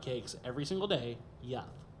made cupcakes every single day, yeah.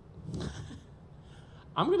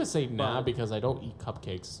 I'm gonna say nah But- because I don't eat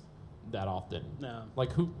cupcakes that often. No.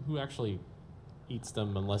 Like who actually eats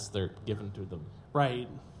them unless they're given to them? Right.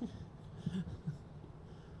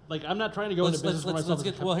 Like I'm not trying to go into business for myself. let's as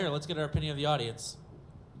a get let's get our opinion of the audience.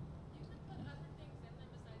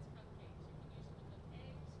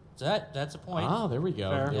 That's a point. Ah, there we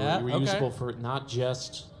go. Fair. They're Yeah, reusable okay. for not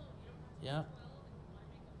just, Yeah.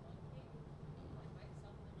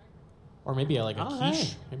 or maybe like a Oh,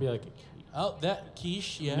 quiche. hey. Maybe like. Oh, that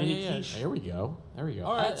quiche. Yeah, Mini yeah, yeah. quiche. There we go. There we go.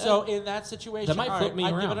 All right. So in that situation, that might all flip right, me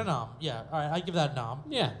I'd give around. it a nom. Yeah. All right. I give that a nom.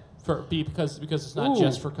 Yeah, because it's not Ooh.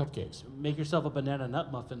 just for cupcakes. Make yourself a banana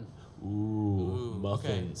nut muffin. Ooh,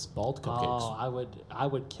 okay. muffins, bald cupcakes. Oh, I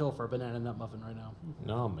would kill for a banana nut muffin right now.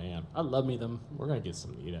 No man, I love me them. we're gonna get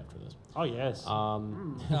some to eat after this. Oh yes.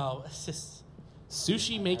 No, it's just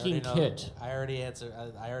Sushi I making already know- kit. I already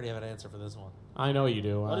have an answer for this one. I know you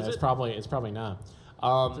do. What is it's it? probably not.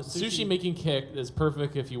 It's a Sushi sushi- making kit is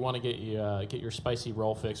perfect if you want to get your spicy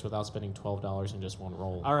roll fix without spending $12 in just one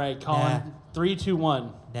roll. All right, Colin. Nah. 3, 2, 1.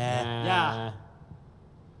 Nah. Yeah.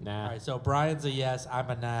 Nah. All right. So Brian's a yes. I'm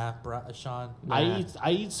a nah. Sean. Nah.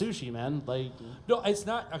 I eat sushi, man. Like No, it's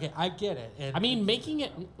not. Okay, I get it. And I mean, making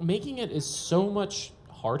it is so much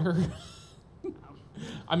harder.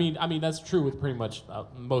 I mean that's true with pretty much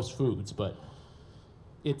most foods, but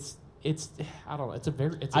it's I don't know. It's a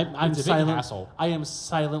I'm big silent. hassle. I am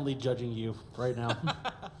silently judging you right now.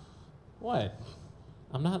 What?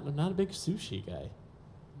 I'm not a big sushi guy.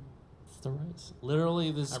 It's the rice.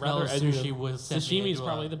 Literally, the smell of sushi was sashimi is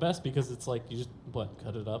probably the best because it's like you just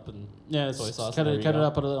cut it up and soy sauce. Cut and it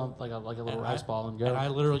up, put it on like a little rice ball, and go. And I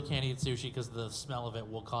literally can't eat sushi because the smell of it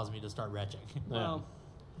will cause me to start retching. Yeah.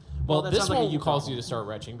 Well, this one cause you to start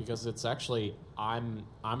retching because it's actually I'm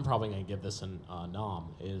probably gonna give this a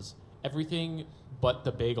nom is everything but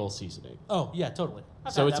the bagel seasoning. Oh yeah, totally.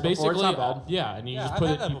 So it's basically it's not bad. yeah, and you just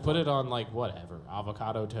put it on like whatever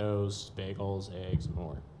avocado toast, bagels, eggs, and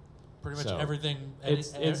more. Pretty much everything.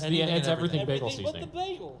 It's everything bagel seasoning. Everything but the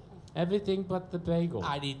bagel. Everything but the bagel.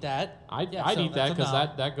 I'd eat that. I'd eat that because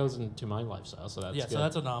that goes into my lifestyle. So that's good. So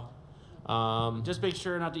that's a nom. Just make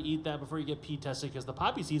sure not to eat that before you get pee tested because the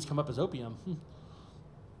poppy seeds come up as opium.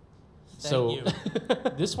 So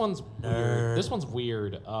this one's weird. This one's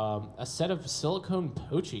weird. A set of silicone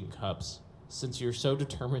poaching cups. Since you're so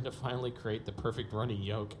determined to finally create the perfect runny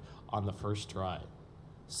yolk on the first try.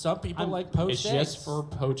 Some people like poached eggs. It's just for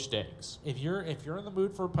poached eggs. If you're in the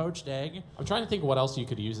mood for a poached egg, I'm trying to think of what else you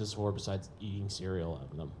could use this for besides eating cereal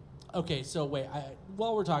out of them. Okay, so wait.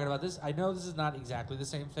 While we're talking about this, I know this is not exactly the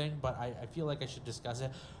same thing, but I feel like I should discuss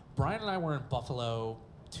it. Brian and I were in Buffalo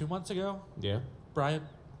 2 months ago. Yeah. Brian,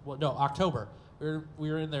 well, no, October.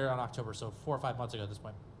 We were in there on October, so 4 or 5 months ago at this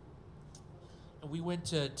point. And we went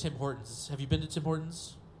to Tim Hortons. Have you been to Tim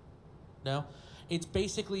Hortons? No? It's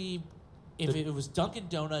basically if it was Dunkin'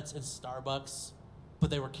 Donuts and Starbucks, but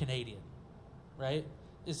they were Canadian, right?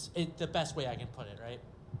 It's the best way I can put it, right?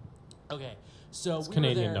 Okay, so it's we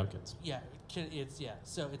Canadian were there. Dunkins. Yeah,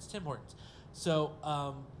 so it's Tim Hortons.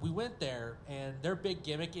 So we went there, and their big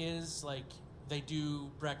gimmick is like they do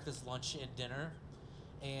breakfast, lunch, and dinner.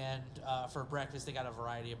 And for breakfast, they got a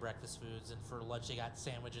variety of breakfast foods, and for lunch, they got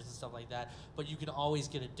sandwiches and stuff like that. But you can always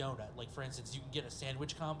get a donut. Like, for instance, you can get a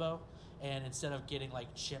sandwich combo, and instead of getting,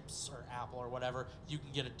 like, chips or apple or whatever, you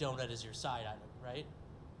can get a donut as your side item, right?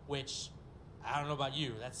 Which, I don't know about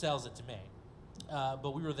you, that sells it to me.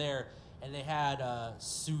 But we were there, and they had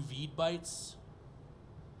sous vide bites,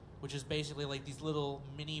 which is basically like these little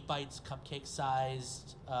mini bites,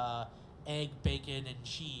 cupcake-sized, egg, bacon, and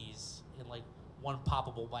cheese in, like, one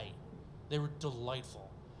poppable bite. They were delightful.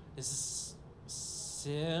 This is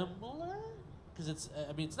similar because it's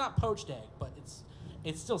not poached egg, but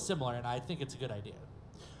it's still similar, and I think it's a good idea.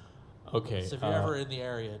 Okay. So if you're ever in the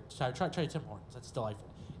area, try Tim Hortons. That's delightful.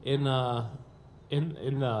 In the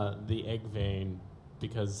egg vein,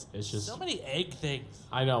 because it's just so many egg things.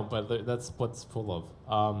 I know, but that's what's full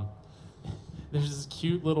of. There's this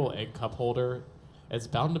cute little egg cup holder. It's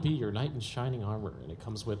bound to be your knight in shining armor, and it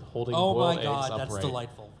comes with holding boiled eggs upright. Oh my god, that's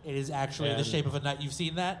delightful. It is actually the shape of a knight. You've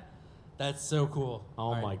seen that? That's so cool.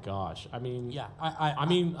 Oh my gosh! I mean, yeah. I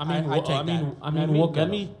mean, let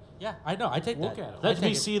me. Yeah, I know. I take look that. at it. Let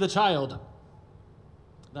me see the child.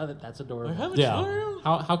 That's adorable. I have a child?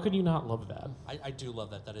 How could you not love that? I do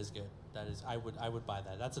love that. That is good. That is. I would buy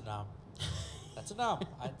that. That's a nom. That's a nom.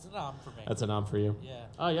 It's a nom for me. That's a nom for you. Yeah.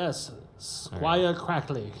 Oh yes, Squire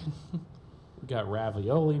Crackley. We got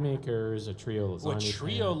ravioli makers, a trio lasagna. What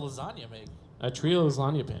trio lasagna make? A trio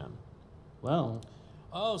lasagna pan. Well.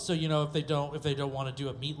 Oh, so if they don't want to do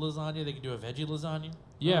a meat lasagna, they can do a veggie lasagna.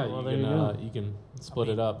 Yeah, you can split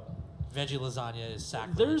it up. Veggie lasagna is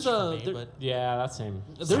sacrilege for me, but yeah, that's same.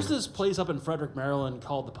 There's this place up in Frederick, Maryland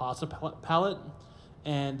called the Pasta Palette,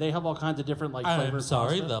 and they have all kinds of different flavors. I'm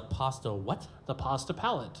sorry, the pasta what? The Pasta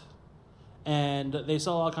Palette, and they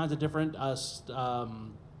sell all kinds of different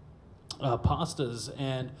pastas,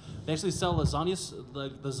 and they actually sell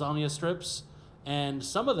lasagna strips, and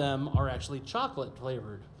some of them are actually chocolate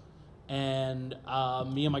flavored. And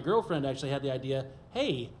me and my girlfriend actually had the idea,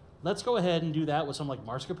 hey, let's go ahead and do that with some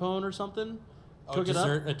mascarpone or something. Cook it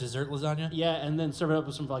up. A dessert lasagna? Yeah, and then serve it up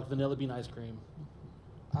with some vanilla bean ice cream.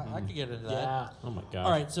 I could get into that. Yeah. Oh my god.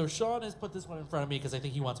 All right, so Sean has put this one in front of me because I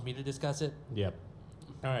think he wants me to discuss it. Yep.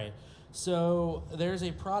 All right. So there's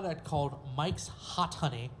a product called Mike's Hot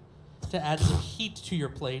Honey to add some heat to your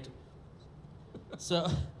plate. So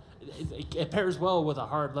it pairs well with a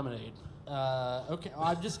hard lemonade. Okay,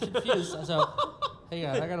 I'm just confused. So hang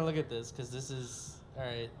on, I gotta look at this because this is all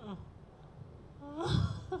right.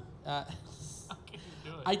 I can't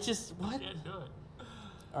do it. I just what? I can't do it.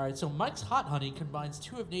 All right, so Mike's Hot Honey combines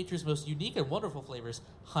two of nature's most unique and wonderful flavors: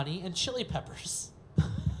 honey and chili peppers.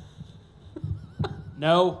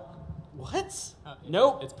 No. What?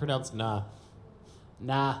 Nope. It's pronounced nah.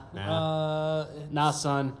 Nah. Nah,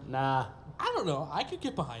 son. Nah. I don't know. I could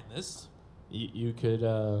get behind this. You could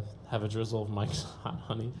have a drizzle of Mike's Hot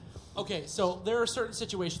Honey. Okay, so there are certain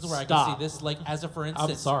situations where I Stop. can see this, like as a for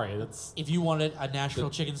instance. I'm sorry. That's if you wanted a Nashville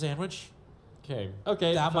chicken sandwich, Okay.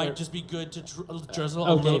 Okay, That fair. might just be good to drizzle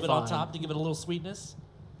a Okay, little bit on fine. top to give it a little sweetness.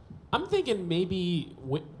 I'm thinking maybe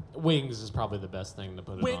wings is probably the best thing to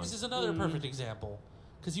put it on. Wings is another perfect example.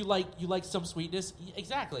 Because you like some sweetness.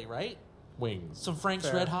 Exactly, right? Wings. Some Frank's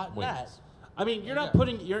Fair. Red Hot and Wings. that. I mean, you're not Yeah.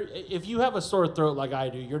 putting if you have a sore throat like I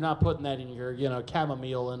do, you're not putting that in your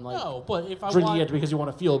chamomile and like No, but if I drinking want... it because you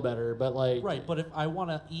want to feel better. But like Right, but if I want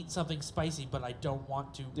to eat something spicy, but I don't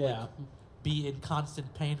want to Yeah. be in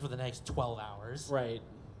constant pain for the next 12 hours, right,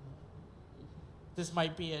 this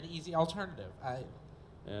might be an easy alternative.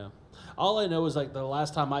 yeah. All I know is like the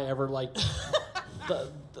last time I ever like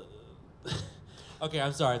the Okay,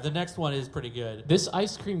 I'm sorry. The next one is pretty good. This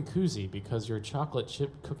ice cream koozie, because your chocolate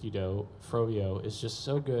chip cookie dough, froyo, is just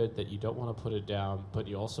so good that you don't want to put it down, but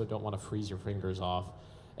you also don't want to freeze your fingers off.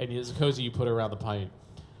 And it's a cozy you put around the pint.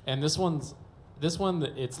 And this one,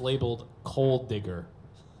 it's labeled Cold Digger.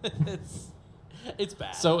 It's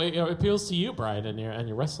bad. So it appeals to you, Brian, and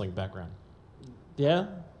your wrestling background. yeah.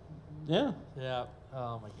 Yeah.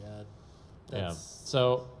 Oh, my God. Yeah.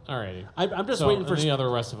 So, alrighty. I'm just So, waiting for and the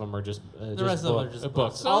rest of them are just The rest of them are just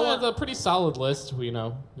books. So All it's a pretty solid list. We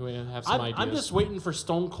have some ideas. I'm just waiting for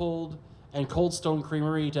Stone Cold and Cold Stone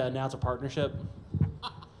Creamery to announce a partnership.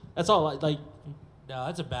 That's all. Like, No,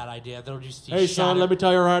 that's a bad idea. They'll just hey son, let me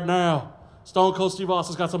tell you right now, Stone Cold Steve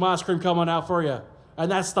Austin's got some ice cream coming out for you,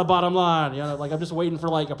 and that's the bottom line. Like I'm just waiting for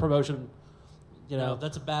like a promotion. No,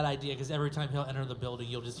 that's a bad idea because every time he'll enter the building,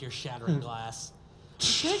 you'll just hear shattering glass.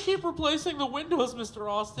 You can't keep replacing the windows, Mr.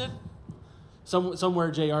 Austin.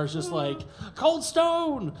 Somewhere JR's just like Cold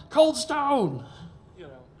Stone, Cold Stone.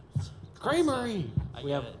 Creamery. I We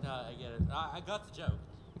get have- it. No, I get it. I got the joke.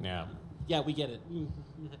 Yeah. Yeah, we get it.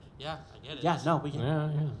 Yeah, I get it. Yeah, no, we get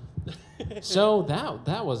it. Yeah. So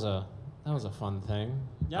that was a fun thing.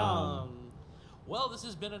 Yeah. Well, this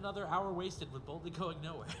has been another hour wasted with Boldly Going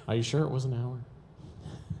Nowhere. Are you sure it was an hour?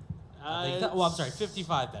 I'm sorry,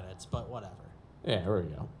 55 minutes, but whatever. Yeah, there we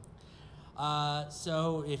go.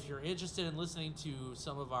 So if you're interested in listening to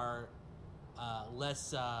some of our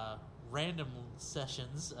less random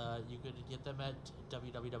sessions, you could get them at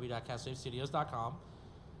www.castwavestudios.com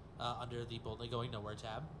under the Boldly Going Nowhere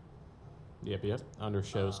tab. Yep. Under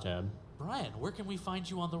shows tab. Brian, where can we find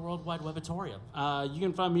you on the World Wide Webatorium? You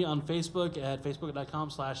can find me on Facebook at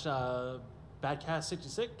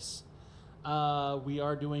facebook.com/badcast66. We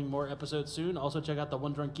are doing more episodes soon. Also, check out the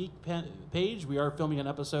One Drunk Geek page. We are filming an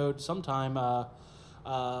episode sometime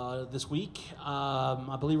this week.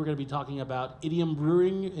 I believe we're going to be talking about Idiom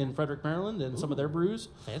Brewing in Frederick, Maryland, and some of their brews.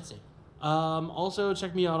 Fancy. Also,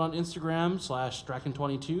 check me out on Instagram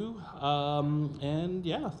 /Draken22. And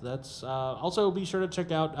yeah, that's also be sure to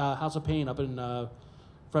check out House of Pain up in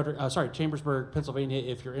Chambersburg, Pennsylvania,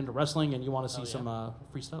 if you're into wrestling and you want to see some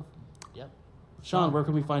free stuff. Yep. Sean, where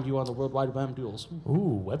can we find you on the World Wide Wham Doodles?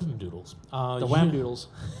 Ooh, Webm Doodles. The Wham Doodles.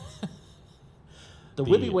 The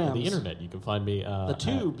Wibby Whams. The internet. You can find me. The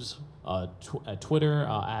tubes. At Twitter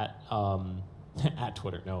at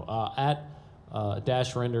Twitter. No, at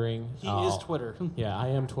dash rendering. He is Twitter. Yeah, I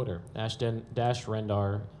am Twitter. Dash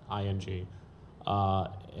rendar ing.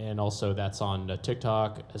 And also that's on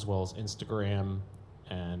TikTok as well as Instagram,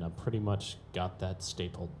 and I pretty much got that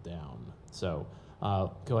stapled down. So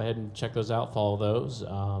go ahead and check those out. Follow those.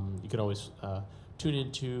 You can always tune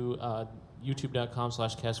into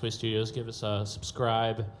youtube.com/Castaway Studios. Give us a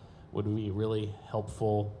subscribe. Would be really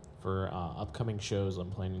helpful for upcoming shows I'm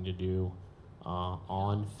planning to do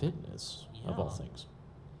on fitness, of all things.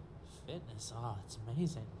 Fitness. It's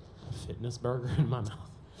amazing. Fitness burger in my mouth.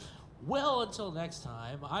 Well, until next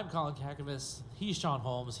time, I'm Colin Kakamas. He's Sean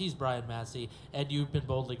Holmes. He's Brian Massey. And you've been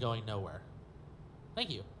Boldly Going Nowhere. Thank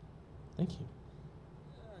you. Thank you.